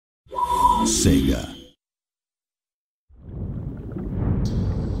Sega.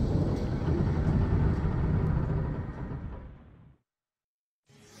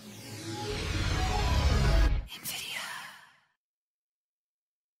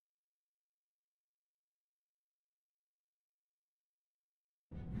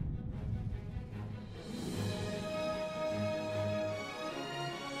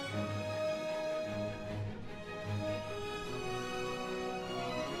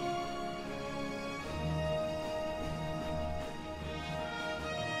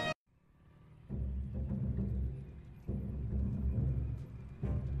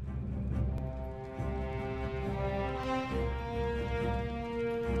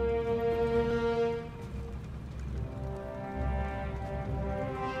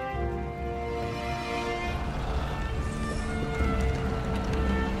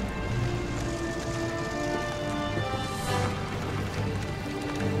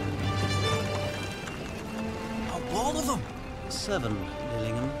 Seven,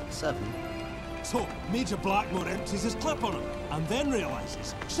 Dillingham. 7. So, Major Blackmore empties his clip on him, and then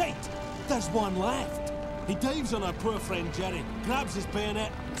realises, shite, there's one left. He dives on our poor friend Jerry, grabs his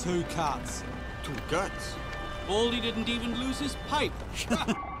bayonet, 2 cats. 2 guts? Baldy didn't even lose his pipe.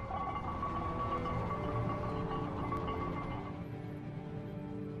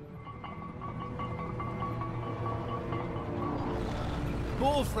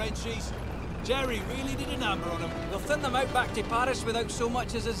 More Frenchies. Jerry really did a number on him. We'll thin them out back to Paris without so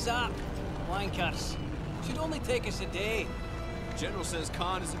much as a zap. Wankers. Should only take us a day. General says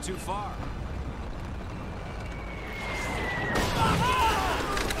Caen isn't too far.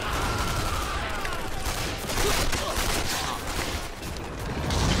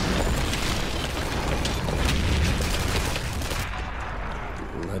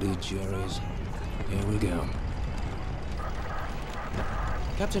 Bloody Jerry's. Here we go.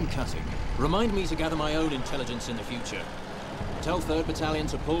 Captain Cutting, remind me to gather my own intelligence in the future. Tell 3rd Battalion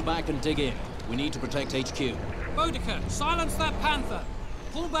to pull back and dig in. We need to protect HQ. Boudica, silence that panther.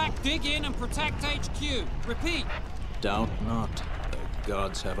 Pull back, dig in, and protect HQ. Repeat. Doubt not. The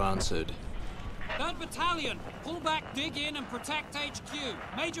gods have answered. 3rd Battalion, pull back, dig in, and protect HQ.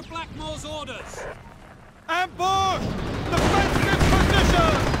 Major Blackmore's orders. Ambush! Defensive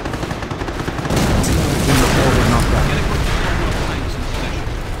position!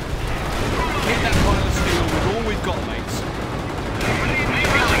 Hit that pile of steel with all we've got, mates.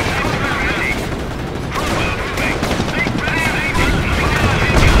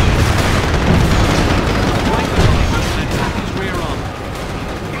 Attack his rear arm.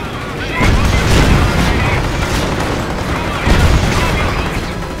 Just very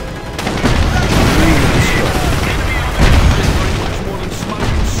much more than smoke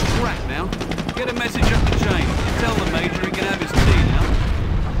and scrap now. Get a message up the chain. Tell the Major he can have his tea now.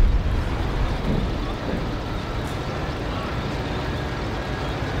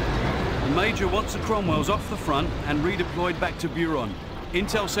 The Major wants the Cromwells off the front and redeployed back to Buron.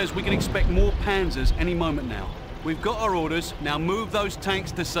 Intel says we can expect more Panzers any moment now. We've got our orders, now move those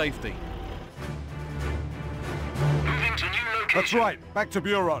tanks to safety. Moving to new location. That's right, back to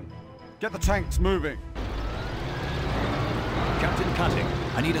Buron. Get the tanks moving. Captain Cutting,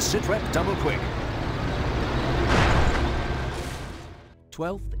 I need a sitrep double quick.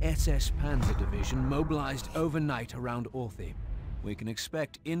 12th SS Panzer Division mobilized overnight around Authie. We can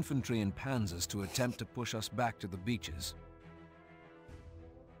expect infantry and panzers to attempt to push us back to the beaches.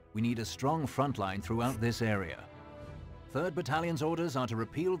 We need a strong front line throughout this area. 3rd Battalion's orders are to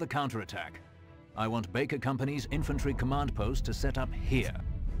repeal the counterattack. I want Baker Company's infantry command post to set up here.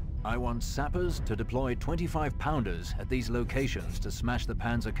 I want sappers to deploy 25-pounders at these locations to smash the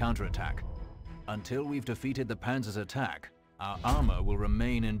Panzer counterattack. Until we've defeated the Panzer's attack, our armor will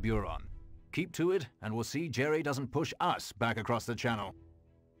remain in Buron. Keep to it, and we'll see Jerry doesn't push us back across the channel.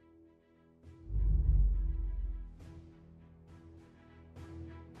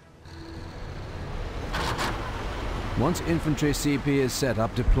 Once infantry CP is set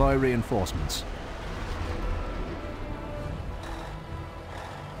up, deploy reinforcements.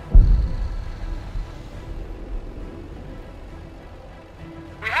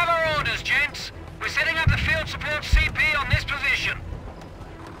 We have our orders, gents. We're setting up the field support CP on this position.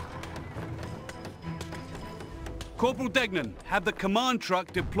 Corporal Degnan, have the command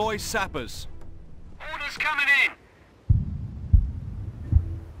truck deploy sappers. Orders coming in.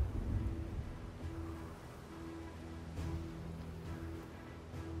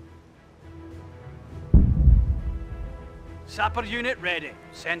 Sapper unit ready.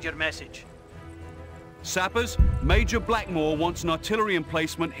 Send your message. Sappers, Major Blackmore wants an artillery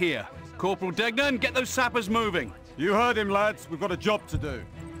emplacement here. Corporal Degnan, get those sappers moving. You heard him, lads. We've got a job to do.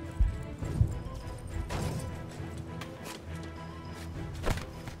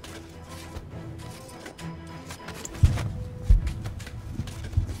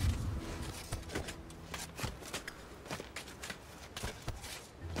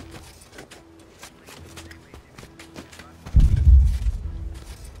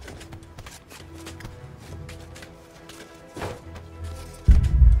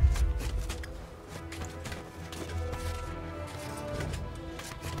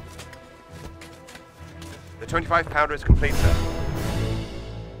 The 25-pounder is complete, sir.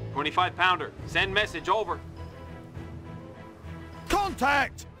 25-pounder. Send message, over.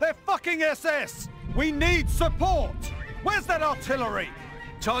 Contact! They're fucking SS! We need support! Where's that artillery?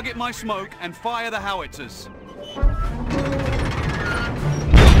 Target my smoke and fire the howitzers.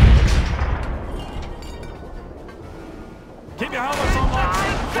 Keep your helmets on,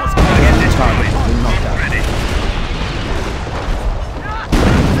 lads. Again, this target has been knocked out. Ready.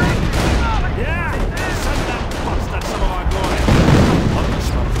 Yeah! Send that bastard some of our glory.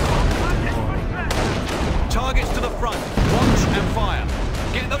 Targets to the front. Watch and fire.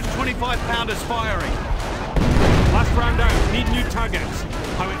 Get those 25-pounders firing. Last round out. Need new targets.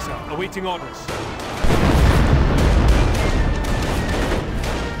 Howitzer, awaiting orders.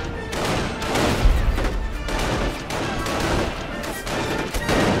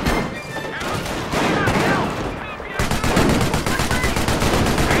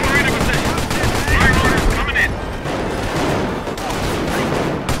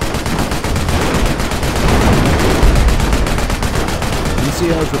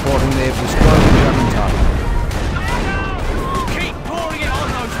 NCOs reporting they've destroyed the German target. Keep pouring it on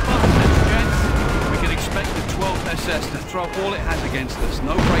those bastards, gents. We can expect the 12th SS to throw all it has against us.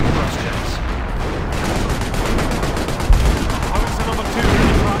 No break for us, gents. Howitzer number 2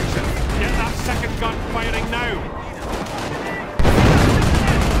 ready for action. Get that second gun firing now.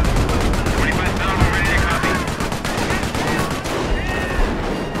 25-pounder ready to copy.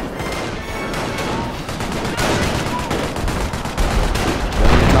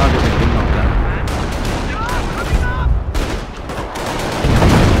 Target has been knocked down.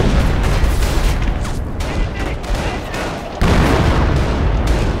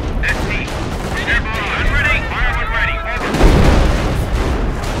 ST. Stand by. Gun ready. Fire when ready. Over.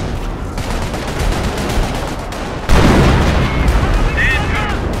 Stand go.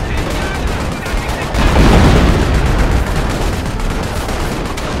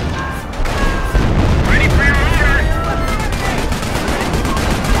 Ready for your order.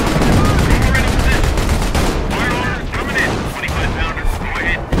 Fire orders coming in. 25-pounder. Go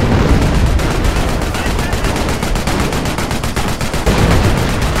ahead.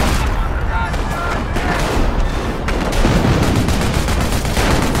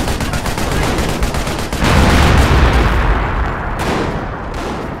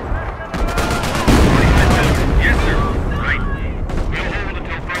 Yes, sir. Right. We'll hold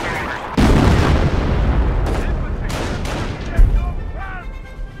until further orders.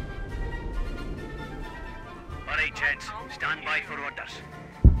 All right, gents. Stand by for orders.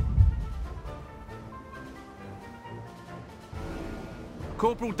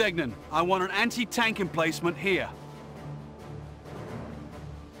 Corporal Degnan, I want an anti-tank emplacement here.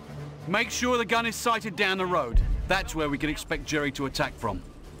 Make sure the gun is sighted down the road. That's where we can expect Jerry to attack from.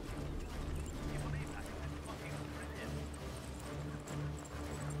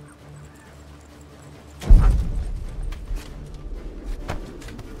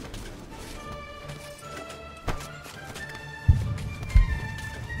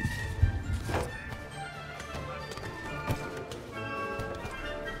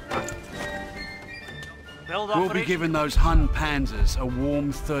 We'll be giving those Hun Panzers a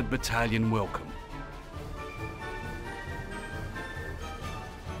warm 3rd Battalion welcome.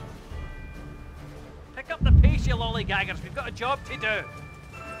 Pick up the pace, you lollygaggers. We've got a job to do.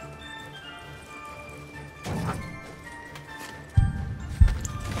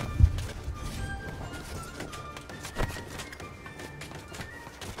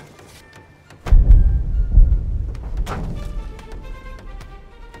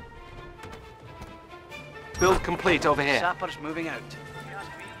 Build complete over here. Sappers moving out.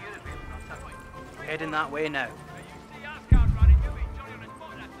 Heading that way now.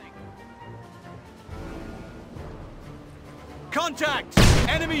 Contact!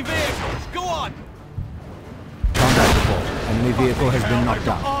 Enemy vehicles! Go on! Contact report. Enemy vehicle has been knocked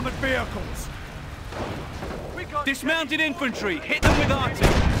down. Armored vehicles! Dismounted infantry! Hit them with artillery!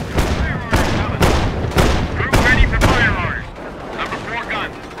 Group ready for fire orders. Number 4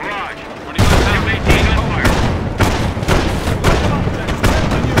 guns. Barrage. 25-18 gunfire.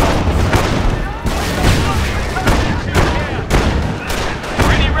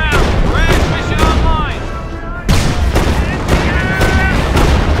 Ready round. Red mission online.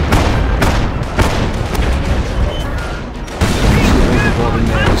 Reporting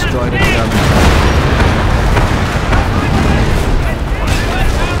they destroyed a German target.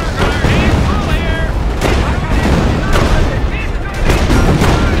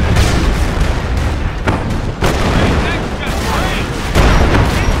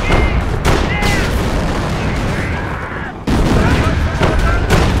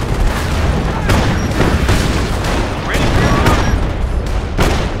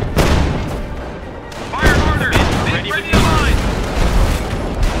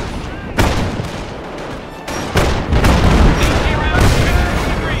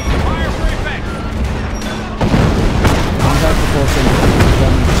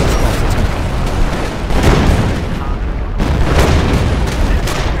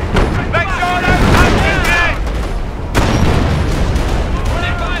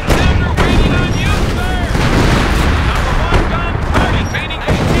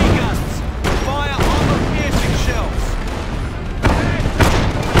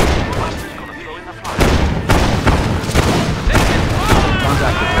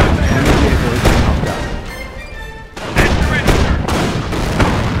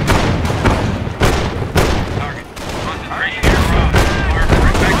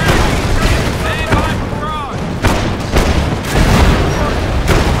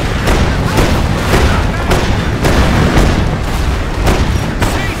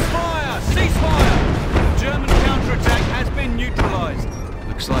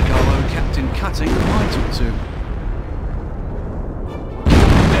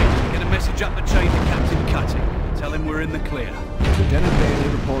 message up the chain to Captain Cutting. Tell him we're in the clear. Lieutenant Bailey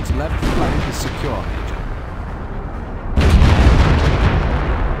reports left flank is secure, Major.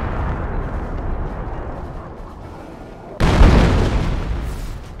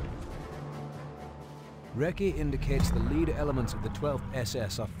 Recce indicates the lead elements of the 12th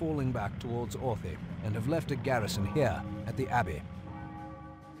SS are falling back towards Authie and have left a garrison here at the Abbey.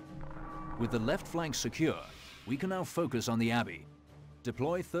 With the left flank secure, we can now focus on the Abbey.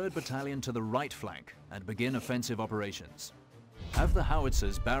 Deploy 3rd Battalion to the right flank and begin offensive operations. Have the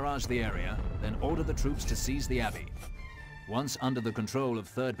howitzers barrage the area, then order the troops to seize the Abbey. Once under the control of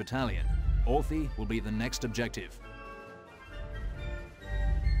 3rd Battalion, Authie will be the next objective.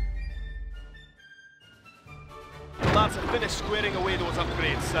 The lads have finished squaring away those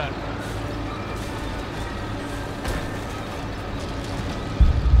upgrades, sir.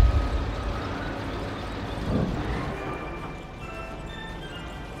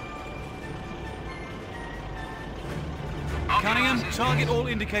 Cunningham, target all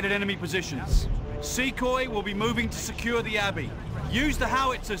indicated enemy positions. Secoy will be moving to secure the Abbey. Use the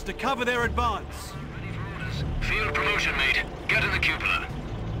howitzers to cover their advance. Field promotion, mate. Get in the cupola.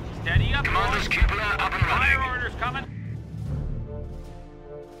 Steady up, Commander's boys. cupola up and running. Fire orders coming.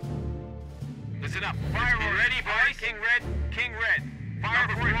 Listen up. Fire ready, boys. King Red.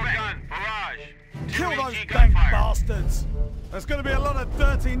 Fire for your gun. Barrage. Kill those dank bastards! There's going to be a lot of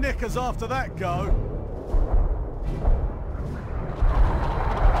dirty knickers after that go.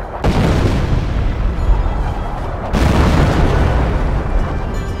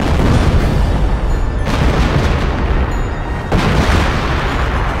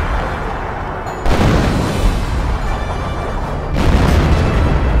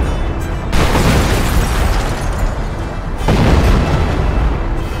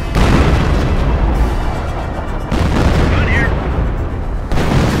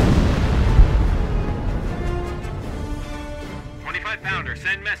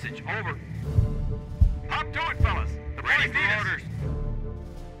 Send message. Over. Hop to it, fellas. The ready for orders.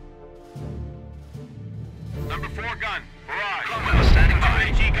 Number 4 gun. Barrage. Cromwell standing by.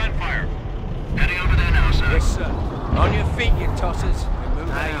 HE gunfire. Heading over there now, sir. Yes, sir. On your feet, you tossers.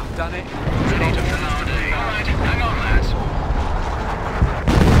 Now you've done it. Ready to fill our day. All right, hang on, lads.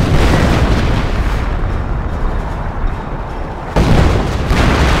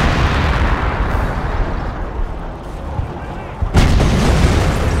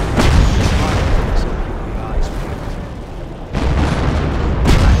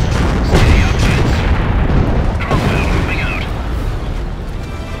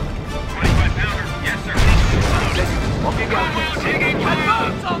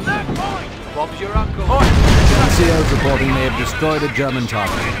 NCOs reporting they have destroyed a German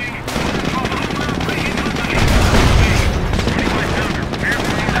target.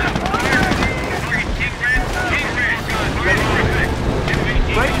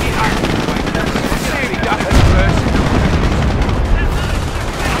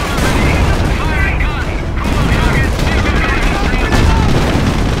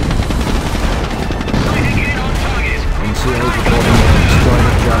 NCOs reporting they have destroyed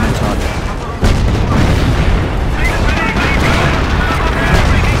a German target.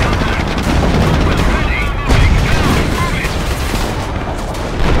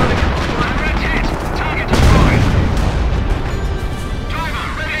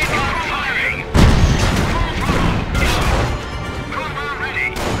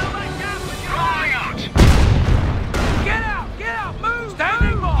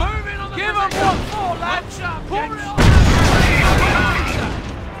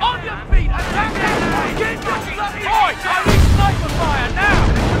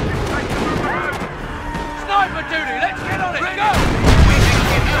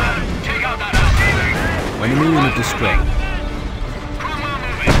 Enemy unit destroyed.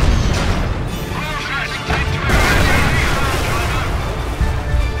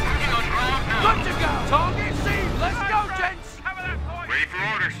 Good to go! Target seized! Let's go, gents! Ready for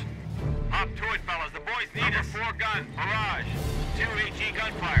orders. Hop to it, fellas. The boys need us. 4 gun. Barrage. 2 HE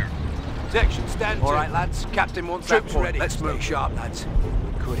gunfire. Section, stand All right, lads. Captain wants Troops that point. ready. Let's move. Stay sharp, lads.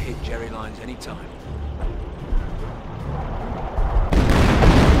 We could hit Jerry lines any time.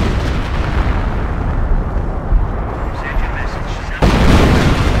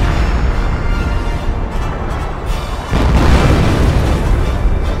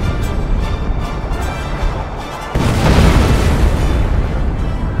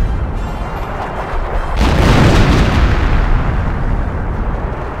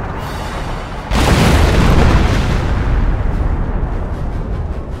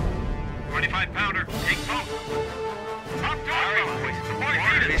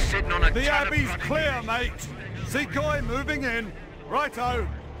 He's sitting on a The ton of Abbey's bloody clear, mate. Seacoy moving in. Righto.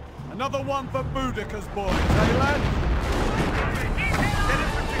 Another one for Boudica's boys, eh, lad?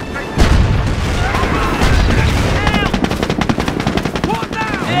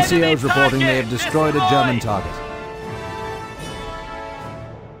 NCO's reporting they have destroyed a German target.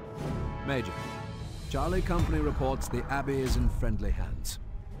 Major, Charlie Company reports the Abbey is in friendly hands.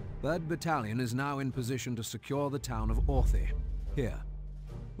 3rd Battalion is now in position to secure the town of Authie. Here.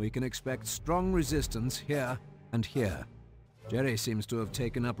 We can expect strong resistance here and here. Jerry seems to have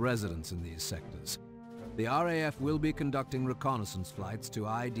taken up residence in these sectors. The RAF will be conducting reconnaissance flights to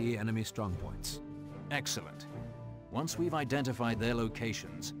ID enemy strongpoints. Excellent. Once we've identified their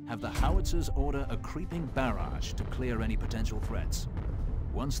locations, have the howitzers order a creeping barrage to clear any potential threats.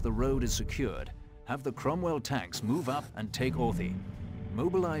 Once the road is secured, have the Cromwell tanks move up and take Authie.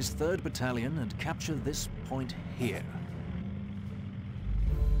 Mobilize 3rd Battalion and capture this point here.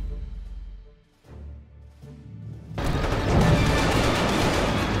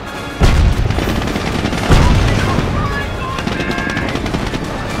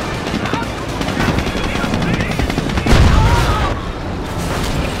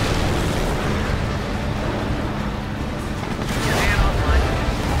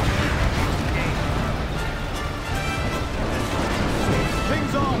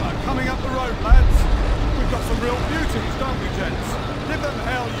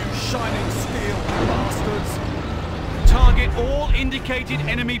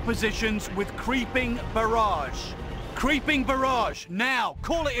 Enemy positions with creeping barrage. Creeping barrage, now,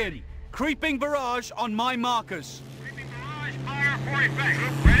 call it in. Creeping barrage on my markers. Creeping barrage, fire for effect.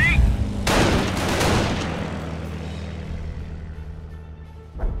 Group ready?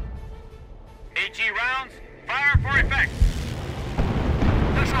 HE rounds, fire for effect.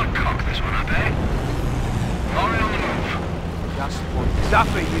 Let's not cock this one up, eh? Lorry on the move. Just point this up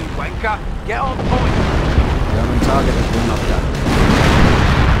at you, wanker. Get on point. German target has been knocked down.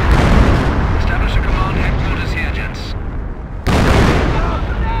 Establish a command headquarters here, gents.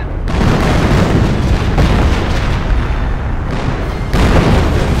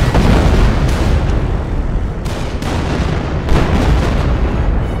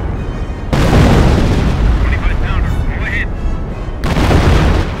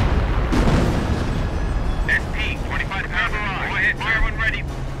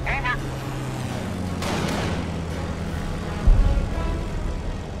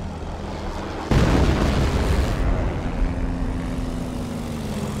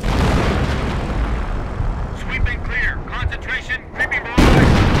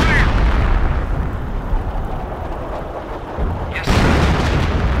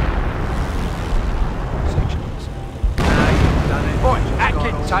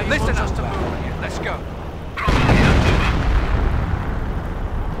 Listen up to move. Let's go.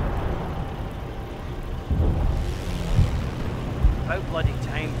 About bloody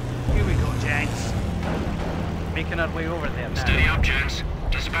time. Here we go, gents. Making our way over there now. Steady up, gents.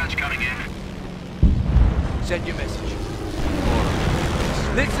 Dispatch coming in. Send your message.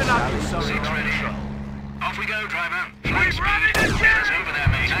 Listen up, you son. 6 ready. Off we go, driver. Flank speed. Get us over there,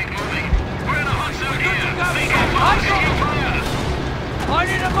 mate. Tank moving. We're in a hot zone here. Make it fast. Fire. I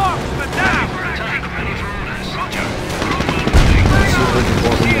need a marksman now! Tank ready for orders. Roger. Super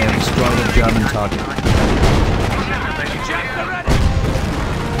reporting they have destroyed a German target. Check the ready!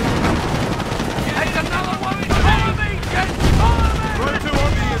 Take another one! Follow me, gents! Follow me! Road to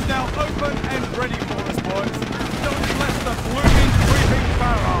Authie is now open and ready for us, boys. Don't bless the blooming creeping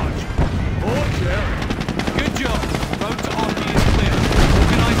barrage. Or Jerry. Good job. Road to Authie is clear.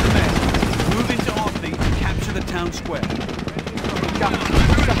 Organize the men. Move into Authie and capture the town square.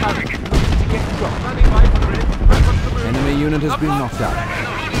 Enemy unit has been knocked out.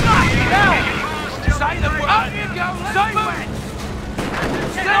 Say the word! Up you go! Say when!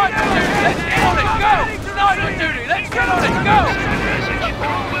 Let's get on it! Go! Sniper duty! Let's get on it! Go!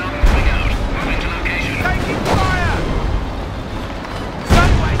 Taking fire!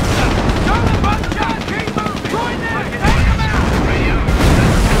 Sunway, sir! Go the bunch up! Keep moving! Right there! Take them out!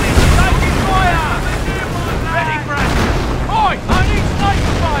 Taking fire! Ready, Brad! Oi! I need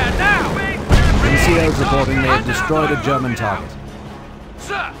sniper fire now! NCO's reporting they have destroyed a German target.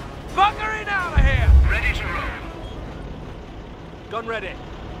 Sir! Bunkering out of here! Ready to roll. Gun ready.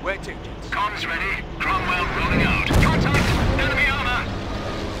 Where to, gents? Comms ready. Cromwell rolling out. Contact! Enemy armor!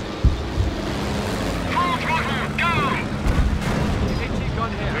 Full throttle! Go! HE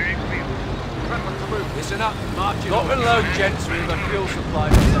gun here. Prepper to move. Listen up. March it. Lock and load, gents. We have a fuel supply.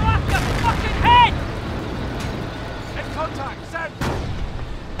 Go off your fucking head! In contact. Send.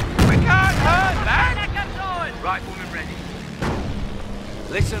 We can't hurt, lad! Rifleman ready.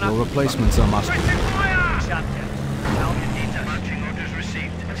 Listen up. Your replacements are mustered. Champion. Battalion needs us. Marching orders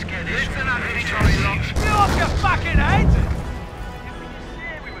received. Let's get this. Listen up, Charlie Locks. You off your fucking head!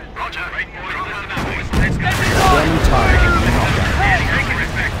 Roger. Right, boys. Let's get it One target is knocked out.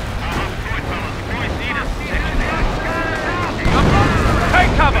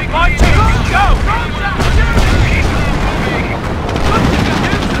 Take cover! My team! Go!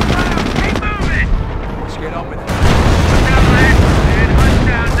 Keep moving! Let's get on with it. Down there! Hunt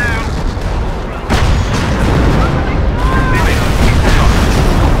down now!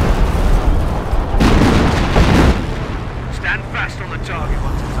 Stand fast on the target.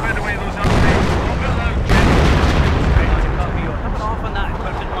 Spread away those updates. Below, Ready to copy your. Coming off on that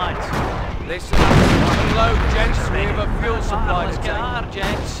equipment, lads. Listen up, lock and load, gents. We have a fuel supply Let's to get take. our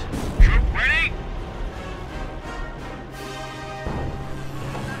gents. Troop ready?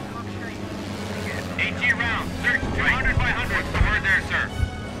 AT round. Search 200 by 100. What's the word there, sir?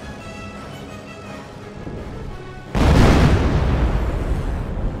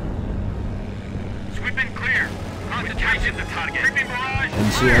 Sweep and clear. Concentration the target. Creeping barrage.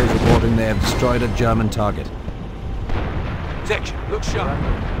 NCO reporting they have destroyed a German target. Section, look sharp.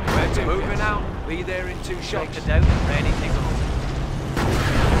 We're to moving out. Be there in 2 shots. Checked it out. Ready to go.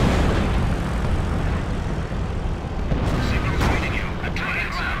 Signal's reading you. Battalion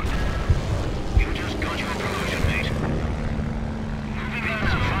round. You just got your promotion, mate. Moving in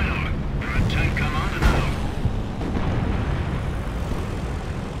now, final. You're a tank commander now.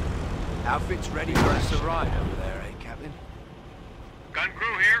 Outfit's ready for us to ride over there, eh, Captain? Gun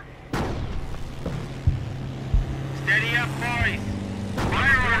crew here. Steady up, boys.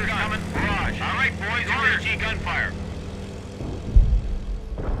 Fire orders coming. Barrage. All right, boys. HE gunfire.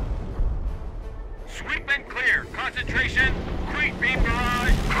 Sweep and clear. Concentration. Creep beam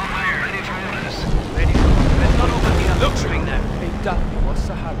barrage. Fire. Ready for orders. Ready. Let's not open the Look, swing now. Hey, Dudley, what's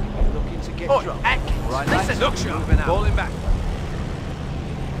the hurry? You're looking to get dropped. Atkins. All right, Listen. lads, look sharp. Moving out. Falling back.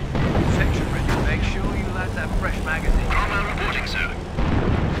 Section ready. Make sure you lads have fresh magazines. Cromwell reporting, sir.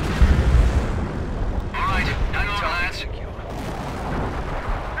 All right, hang on, lads.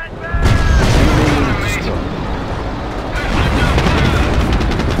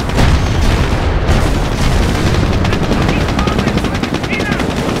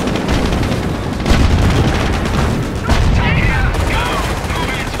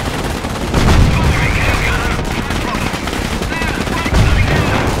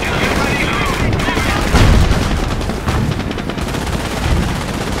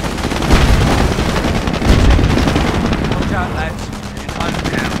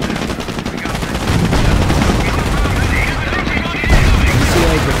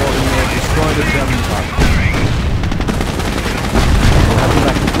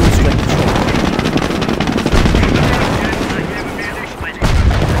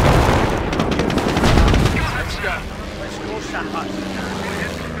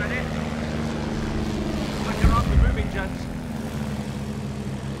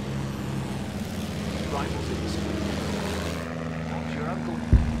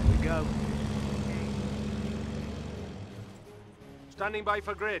 Standing by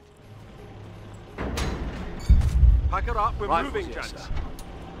for grid. Pack her up, we're moving, gents.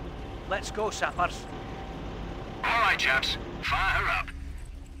 Let's go, sappers. All right, chaps. Fire her up.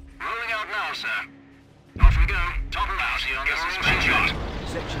 Rolling out now, sir. Off we go. Top her out here on the suspend shot.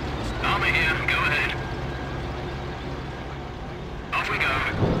 Armor here. Go ahead. Off we go.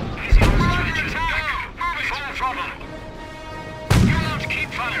 Easy on the stretches. Go! Full throttle. You're allowed to keep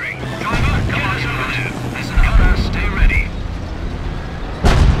firing. Driver, come on over there. Listen up. Cutter, stay ready.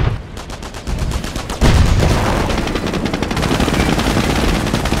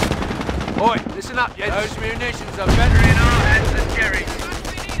 Oi, listen up, yeah. Those munitions are better in our hands than Jerry's.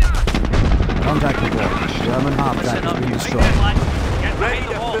 Contact report. German half-track has been destroyed. Get ready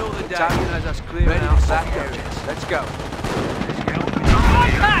to fill the day. Battalion has us clearing out that area. Let's go.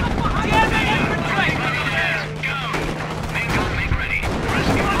 Contact! German infantry! Go! Make on, make ready.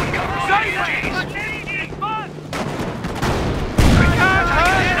 Rescue on cover. We can't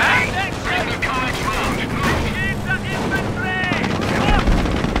hurt! Bring the cards round.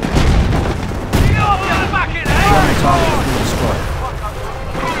 German target has been destroyed.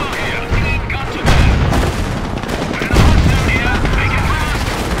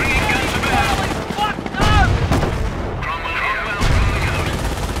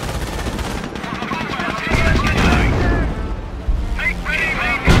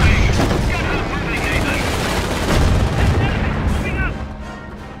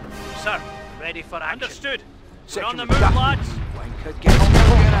 Ready for action. Understood. Section We're on the move, lads. Wanker, get on.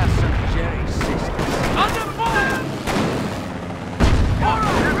 Get us some Jerry's sisters. Under fire! All right.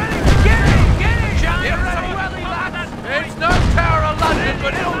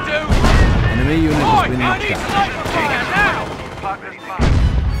 Enemy unit has been knocked out.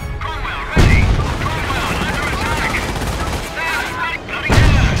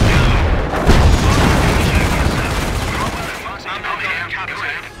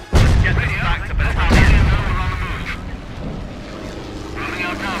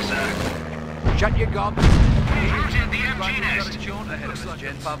 Shut your gob.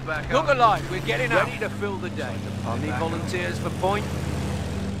 Look alive, we're getting out. Ready to fill the day. I'll need volunteers for point.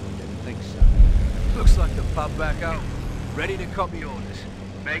 Didn't think so. Looks like the pub back out. Ready to copy orders.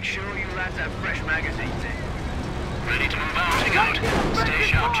 Make sure you lads have fresh magazines in. Ready to move out and out. Stay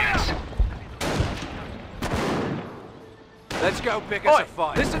sharp, gents. Let's go pick us a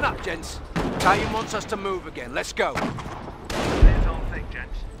fight. Listen up, gents. Battalion wants us to move again. Let's go.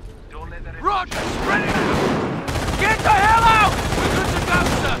 Roger, spread it out! Get the hell out! We're good to go,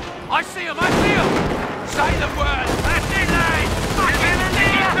 sir! I see him, I see him! Say the word! That's it, lads!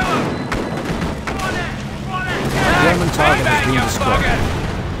 The German target has been destroyed.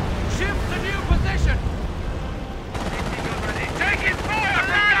 Shift to new position! Taking fire!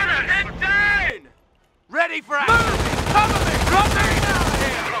 Head down! Ready for action! Move! Cover me! Roger!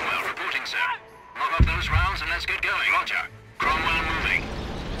 Here! Cromwell reporting, sir. Knock off those rounds and let's get going. Roger. Cromwell moving.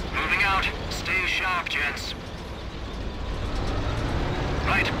 Moving out. Stay sharp, gents.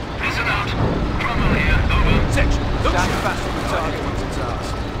 Right. Listen out. Cromwell here. Over. Section. Stand fast on the target once it's ours.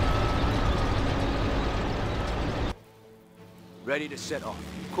 Ready to set off.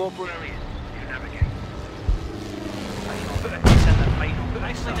 Corporal. You navigate. Send that plate on.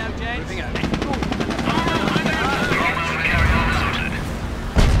 Nicely now, James. Moving out. Carry on sorted.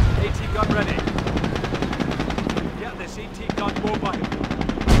 AT gun ready. Get this AT gun mobile.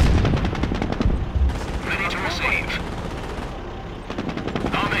 Ready to receive.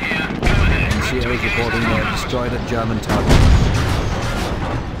 Armor here. Go ahead. NCO is reporting they have destroyed a German target.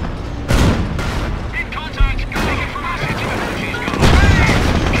 In contact. Going from us. She's gone.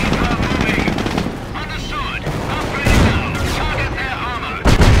 Keep her moving. Understood. Upgrading now. Target their armor.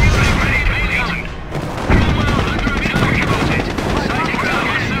 Ready to lead. Cromwell under attack. Reported. Sighting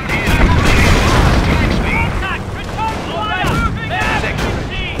target soon here. Strike speed. Return fire! Section.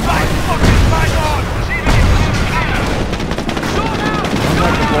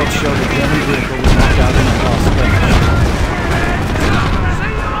 Combat reports show the German vehicle was knocked out in a fast skirmish.